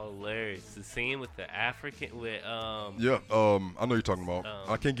funnier. Hilarious. The scene with the African with Yeah. I know you're talking about.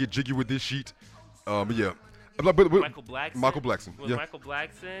 I can't get jiggy with this sheet. But yeah. But Michael Blackson. Michael Blackson. With Yeah. Michael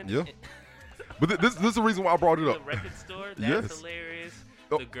Blackson. Yeah. But this is the reason why I brought it up. The record store. That's Yes. hilarious.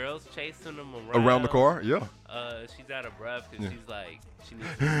 Oh. The girls chasing them Around the car. Yeah. She's out of breath because Yeah. she's like she needs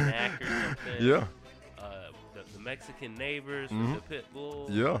a snack or something. Yeah. The Mexican neighbors Mhm. with the pit bull.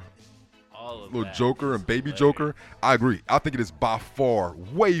 Yeah. All of Little that Joker is and Baby hilarious. Joker. I agree. I think it is by far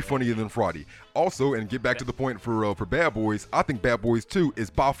way funnier than Friday. Also, and get back to the point for Bad Boys, I think Bad Boys 2 is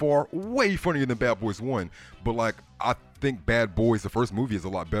by far way funnier than Bad Boys 1. But like I think Bad Boys, the first movie, is a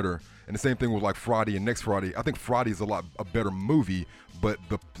lot better. And the same thing with like Friday and next Friday. I think Friday is a better movie, but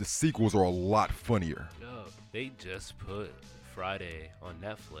the sequels are a lot funnier. Yo, they just put Friday on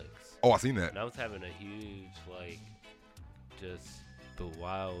Netflix. Oh, I seen that. And I was having a huge just the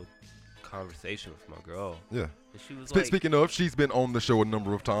wild conversation with my girl. Yeah. And she was like, Speaking of, she's been on the show a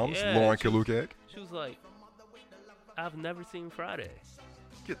number of times. Yeah, Lauren she was- Killucag. She was like, I've never seen Friday.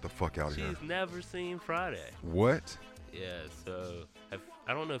 Get the fuck out of here. She's never seen Friday. What? Yeah, so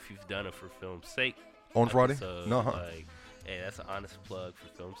I don't know if you've done it for film's sake. On Friday? episode, No. Like, hey, that's an honest plug for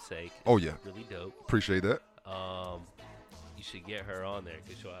film's sake. Oh, yeah. Really dope. Appreciate that. You should get her on there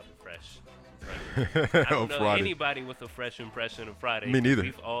because she'll have a fresh. On I don't know Friday. anybody with a fresh impression of Friday. Me neither.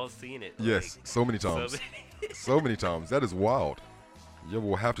 We've all seen it. Yes, like, so many times. So many times. That is wild. Yeah,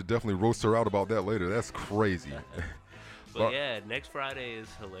 we'll have to definitely roast her out about that later. That's crazy. But yeah, next Friday is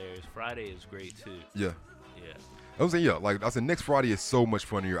hilarious. Friday is great too. Yeah. Yeah. I was saying, yeah, like I said, next Friday is so much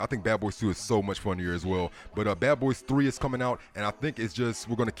funnier. I think Bad Boys 2 is so much funnier as well. But Bad Boys 3 is coming out, and I think it's just,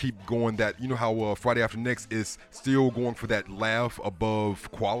 we're going to keep going that, you know how Friday After Next is still going for that laugh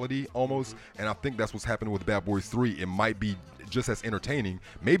above quality almost. And I think that's what's happening with Bad Boys 3. It might be just as entertaining,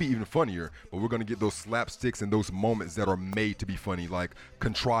 maybe even funnier, but we're going to get those slapsticks and those moments that are made to be funny, like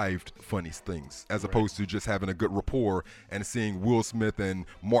contrived funny things, as opposed to just having a good rapport and seeing Will Smith and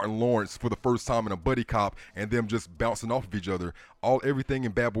Martin Lawrence for the first time in a buddy cop and them just bouncing off of each other. Everything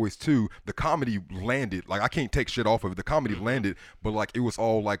in Bad Boys 2, the comedy landed. Like, I can't take shit off of it. The comedy landed, but like it was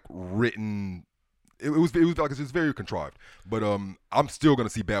all like written. It was like it's just very contrived. But I'm still gonna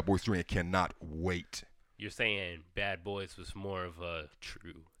see Bad Boys 3 and cannot wait. You're saying Bad Boys was more of a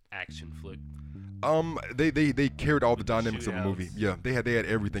true action flick. They carried all the dynamics of the shootouts. movie. Yeah, they had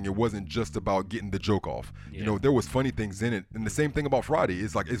everything. It wasn't just about getting the joke off. You Yeah. know, there was funny things in it. And the same thing about Friday.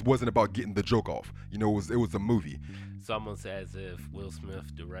 It's like it wasn't about getting the joke off. You know, it was a movie. It's almost as if Will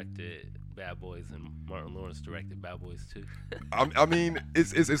Smith directed Bad Boys and Martin Lawrence directed Bad Boys 2. I mean,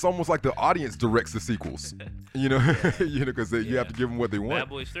 it's almost like the audience directs the sequels. You know, because you have to give them what they want. Bad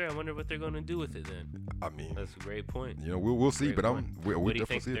Boys 3, I wonder what they're going to do with it then. I mean, That's a great point. you know, we'll see. Great But point. we'll What do you definitely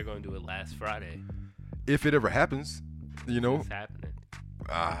think see they're it. going to do it last Friday? If it ever happens, you know. It's happening.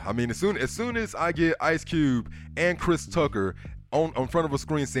 I mean, as soon as I get Ice Cube and Chris Tucker on front of a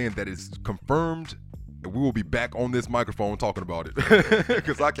screen saying that it's confirmed, we will be back on this microphone talking about it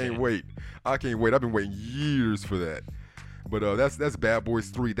because I can't wait. I've been waiting years for that. But that's Bad Boys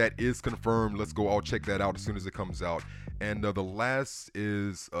 3. That is confirmed. Let's go. I'll check that out as soon as it comes out. And the last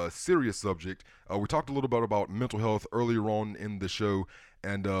is a serious subject. We talked a little bit about mental health earlier on in the show.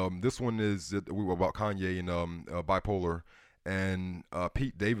 And this one is about Kanye and bipolar. And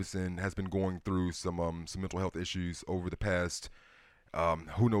Pete Davidson has been going through some mental health issues over the past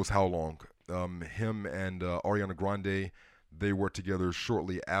who knows how long. him and Ariana Grande, they were together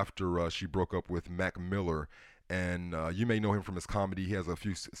shortly after she broke up with Mac Miller. And you may know him from his comedy. He has a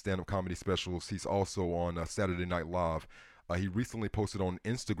few stand-up comedy specials. He's also on Saturday Night Live. He recently posted on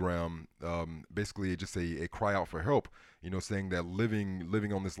Instagram, basically just a cry out for help, saying that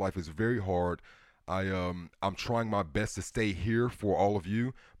living on this life is very hard. I'm trying my best to stay here for all of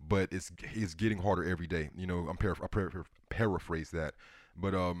you, but it's getting harder every day. I paraphrase that.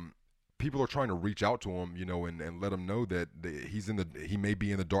 But people are trying to reach out to him, and let him know that he may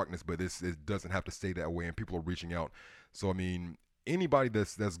be in the darkness, but it doesn't have to stay that way. And people are reaching out. So I mean, anybody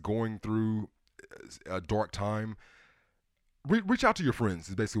that's going through a dark time, reach out to your friends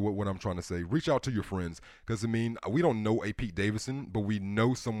is basically what I'm trying to say. Reach out to your friends, because I mean, we don't know a Pete Davidson, but we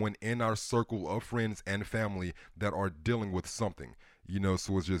know someone in our circle of friends and family that are dealing with something.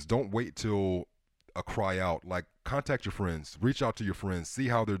 So it's just, don't wait till a cry out. Like, contact your friends, reach out to your friends, see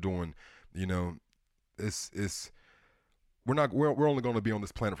how they're doing. It's we're only going to be on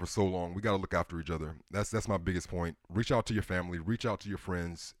this planet for so long. We got to look after each other. That's my biggest point. Reach out to your family, reach out to your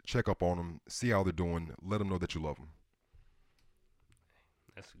friends, check up on them, see how they're doing, let them know that you love them.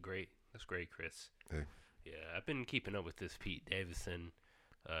 That's great, Chris. Hey. Yeah, I've been keeping up with this Pete Davidson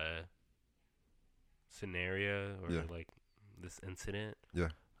scenario, or like this incident. Yeah.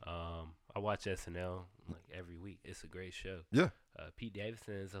 I watch SNL like every week. It's a great show. Yeah. Pete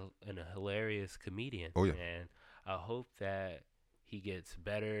Davidson is a hilarious comedian. Oh yeah. And I hope that he gets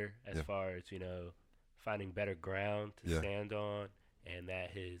better as far as finding better ground to stand on, and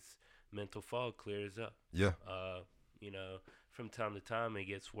that his mental fog clears up. Yeah. From time to time it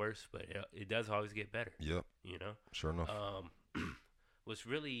gets worse, but it does always get better. Yep. Sure enough. What's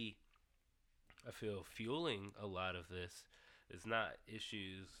really, I feel, fueling a lot of this is not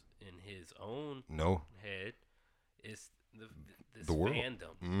issues in his own head. It's this the world.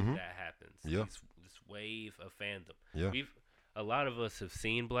 Fandom that happens. Yeah. This wave of fandom. Yeah. A lot of us have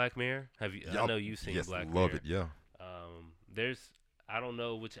seen Black Mirror. Have you? I know you've seen Black Mirror. Love it. Yeah. I don't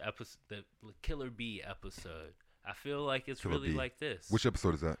know which episode, the Killer Bee episode. I feel like it's Killer really Bee. like this. Which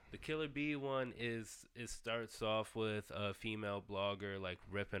episode is that? The Killer Bee one it starts off with a female blogger like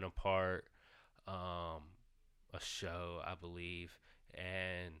ripping apart a show, I believe,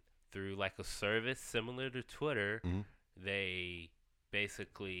 and through like a service similar to Twitter, they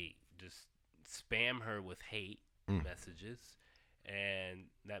basically just spam her with hate messages, and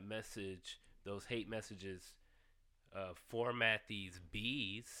those hate messages format these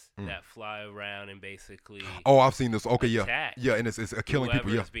bees that fly around and basically I've seen this. Okay, attack yeah, and it's killing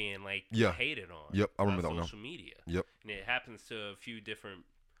people. Yeah, being like hated on. Yep, I remember that one. Social media. Yep, and it happens to a few different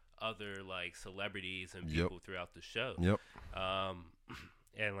other like celebrities and people throughout the show. Yep.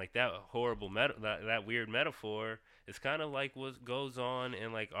 And like that horrible that weird metaphor is kind of like what goes on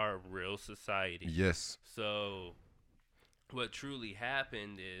in like our real society. Yes. So what truly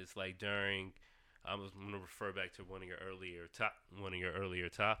happened is like during, I'm going to refer back to one of your earlier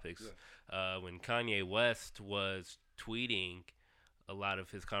topics, when Kanye West was tweeting a lot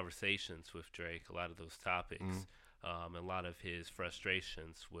of his conversations with Drake, a lot of those topics, a lot of his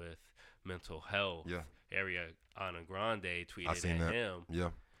frustrations with mental health. Yeah. Ariana Grande tweeted at him. Yeah.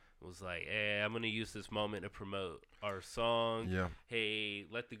 Was like, hey, I'm going to use this moment to promote our song. Yeah. Hey,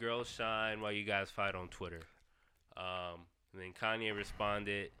 let the girls shine while you guys fight on Twitter. And then Kanye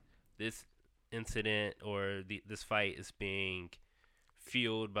responded, this incident or this fight is being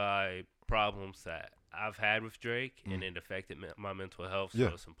fueled by problems that I've had with Drake, and it affected my mental health, so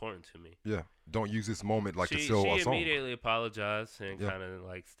it's important to me. Yeah. Don't use this moment like to sell a She song. immediately apologized and kind of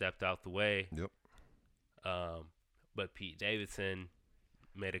like stepped out the way. Yep. But Pete Davidson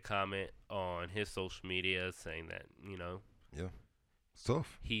made a comment on his social media saying that, it's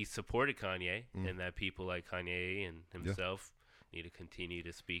tough. He supported Kanye and that people like Kanye and himself need to continue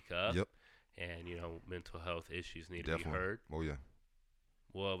to speak up. Yep. And, mental health issues need Definitely. to be heard. Oh, yeah.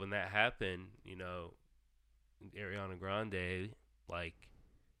 Well, when that happened, Ariana Grande, like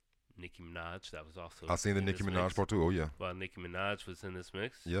Nicki Minaj, that was also I seen the Nicki Minaj part too. Oh, yeah. Well, Nicki Minaj was in this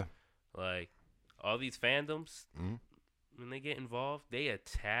mix. Yeah. Like, all these fandoms, when they get involved, they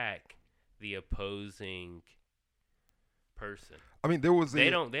attack the opposing person. I mean, there was they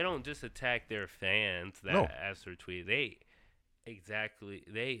don't just attack their fans that ask their tweet. They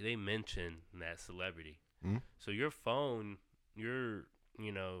mention that celebrity. So your phone, your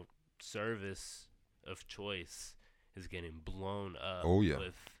service of choice is getting blown up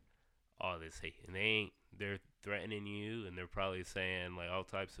with all this hate, and they're threatening you, and they're probably saying like all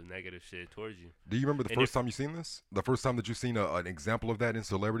types of negative shit towards you. Do you remember the first time you seen this? The first time that you seen an example of that in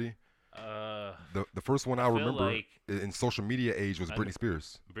celebrity? The first one I feel remember like in social media age was Britney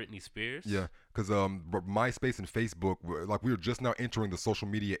Spears. Britney Spears? Yeah, because MySpace and Facebook, we were just now entering the social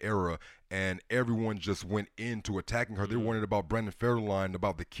media era, and everyone just went into attacking her. They were worried about Brandon Federline,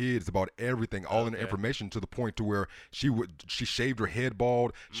 about the kids, about everything, all in the information, to the point to where she shaved her head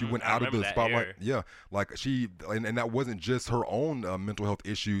bald. She went out of the spotlight. Era. Yeah, like and that wasn't just her own mental health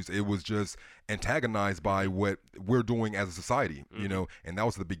issues. It was just antagonized by what we're doing as a society, you know. And that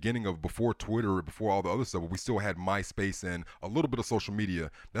was the beginning of, before Twitter, before all the other stuff. But we still had MySpace and a little bit of social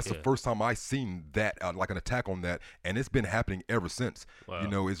media. That's the first time I seen that, like an attack on that, and it's been happening ever since. Wow. You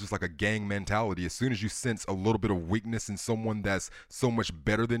know, it's just like a gang mentality. As soon as you sense a little bit of weakness in someone that's so much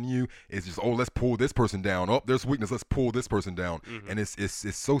better than you, it's just, oh, let's pull this person down. Oh, there's weakness, let's pull this person down. And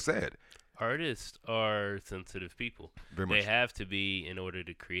it's so sad. Artists are sensitive people. Very much. They have to be in order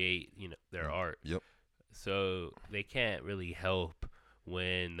to create, their art. Yep. So they can't really help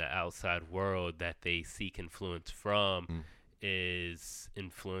when the outside world that they seek influence from is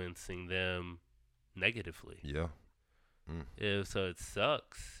influencing them negatively. Yeah. So it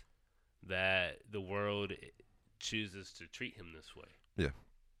sucks that the world chooses to treat him this way. Yeah,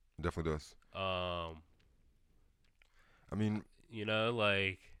 definitely does. I mean,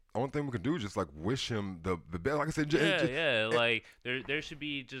 like, only thing we can do is just like wish him the best. Like I said, like there should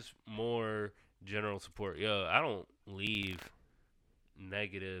be just more general support. I don't leave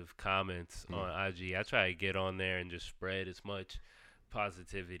negative comments on IG. I try to get on there and just spread as much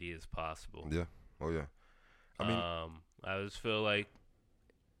positivity as possible. Yeah. Oh yeah. I mean, I just feel like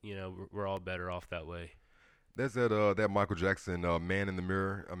we're all better off that way. There's that Michael Jackson Man in the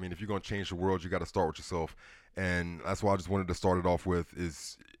Mirror. I mean, if you're gonna change the world, you got to start with yourself, and that's why I just wanted to start it off with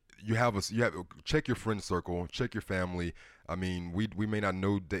is you have check your friend circle, check your family. I mean, we may not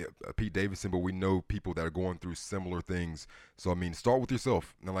know Pete Davidson, but we know people that are going through similar things. So I mean, start with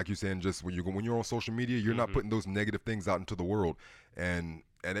yourself. And like you're saying, just when you're on social media, you're not putting those negative things out into the world, and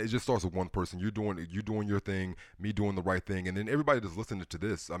it just starts with one person. You're doing your thing, me doing the right thing, and then everybody that's listening to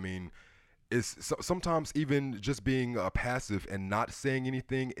this. I mean, it's sometimes even just being passive and not saying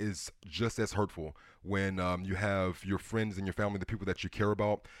anything is just as hurtful. When you have your friends and your family, the people that you care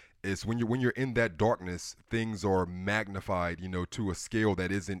about, is when you're in that darkness, things are magnified, to a scale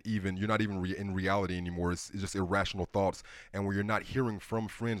that isn't even, you're not even in reality anymore. It's just irrational thoughts. And when you're not hearing from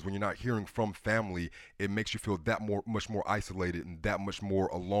friends, when you're not hearing from family, it makes you feel much more isolated and that much more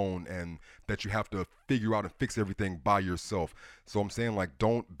alone, and that you have to figure out and fix everything by yourself. So I'm saying, like,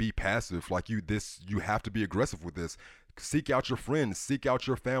 don't be passive. Like you have to be aggressive with this. Seek out your friends, seek out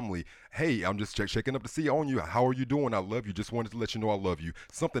your family. Hey, I'm just checking up to see on you. How are you doing? I love you. Just wanted to let you know I love you.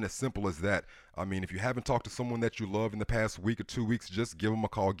 Something as simple as that. I mean, if you haven't talked to someone that you love in the past week or 2 weeks, just give them a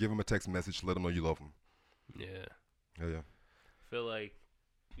call, give them a text message, let them know you love them. Yeah. Yeah. I feel like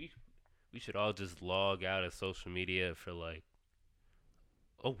we should all just log out of social media for like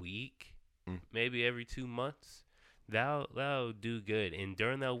a week, maybe every 2 months. That'll do good. And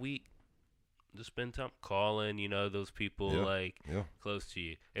during that week, just spend time calling, those people close to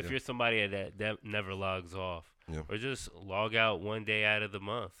you. If you're somebody that never logs off, or just log out one day out of the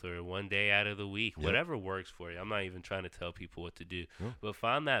month or one day out of the week, whatever works for you. I'm not even trying to tell people what to do, but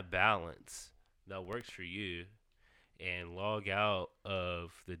find that balance that works for you and log out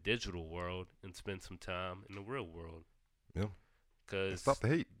of the digital world and spend some time in the real world. Yeah. Because stop the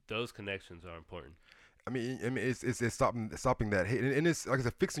hate. Those connections are important. I mean, it's stopping that hate, and it's, like I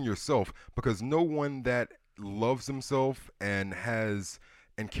said, fixing yourself, because no one that loves himself and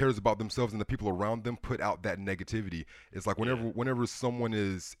cares about themselves and the people around them put out that negativity. It's like whenever someone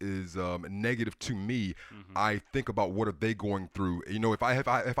is negative to me, I think about what are they going through. If I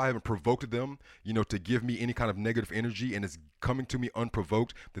haven't provoked them, to give me any kind of negative energy, and it's coming to me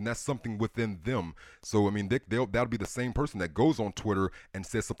unprovoked, then that's something within them. So I mean, that'll be the same person that goes on Twitter and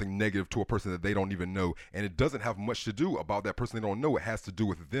says something negative to a person that they don't even know, and it doesn't have much to do about that person they don't know. It has to do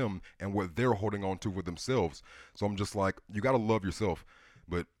with them and what they're holding on to with themselves. So I'm just like, you got to love yourself.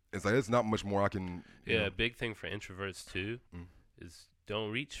 But it's like, there's not much more I can. A big thing for introverts too is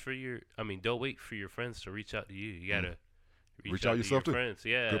don't wait for your friends to reach out to you. You gotta reach out yourself to your friends.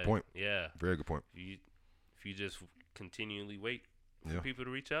 Yeah, good point. Yeah, very good point. If you just continually wait for people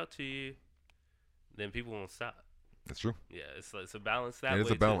to reach out to you, then people won't stop. That's true. Yeah, it's a balance that way.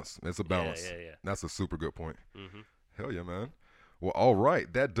 It's a balance. Too. It's a balance. Yeah. That's a super good point. Hell yeah, man. Well, all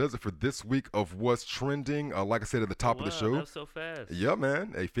right. That does it for this week of What's Trending. Like I said at the top of the show. That was so fast. Yeah,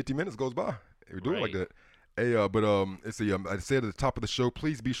 man. Hey, 50 minutes goes by. We do it like that. Hey, let's see. I said at the top of the show,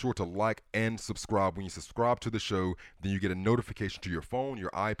 please be sure to like and subscribe. When you subscribe to the show, then you get a notification to your phone,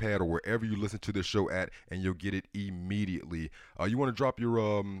 your iPad, or wherever you listen to the show at, and you'll get it immediately. You want to drop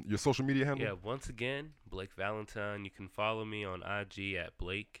your social media handle? Yeah, once again, Blake Valentine. You can follow me on IG at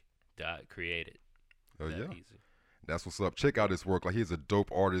blake.created. Oh, yeah. Easy. That's what's up. Check out his work. Like, he's a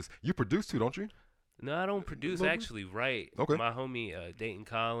dope artist. You produce too, don't you? No, I don't produce. Actually, right. Okay. My homie Dayton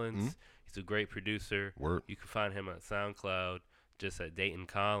Collins, he's a great producer. Word. You can find him on SoundCloud just at Dayton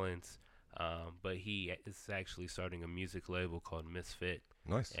Collins. But he is actually starting a music label called Misfit.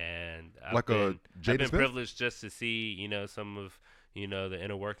 Nice. And I've been privileged just to see, some of, the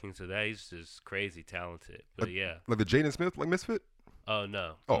inner workings of that. He's just crazy talented. But yeah. Like the Jaden Smith, like Misfit? Oh,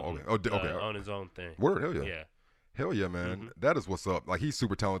 no. Oh, okay. Oh, okay. On his own thing. Word, hell yeah. Yeah. Hell yeah, man. That is what's up. Like, he's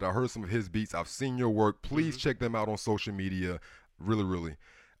super talented. I heard some of his beats. I've seen your work. Please check them out on social media. Really, really.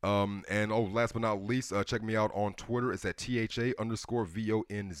 And last but not least, check me out on Twitter. It's at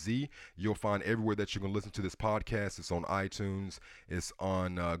THA_VONZ. You'll find everywhere that you can listen to this podcast. It's on iTunes. It's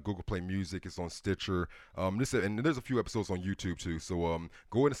on Google Play Music. It's on Stitcher. And there's a few episodes on YouTube too. So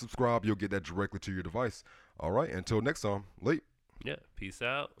go ahead and subscribe. You'll get that directly to your device. All right. Until next time. Late. Yeah. Peace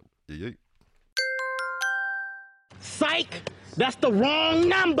out. Yeah. Psych! That's the wrong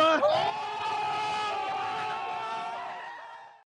number!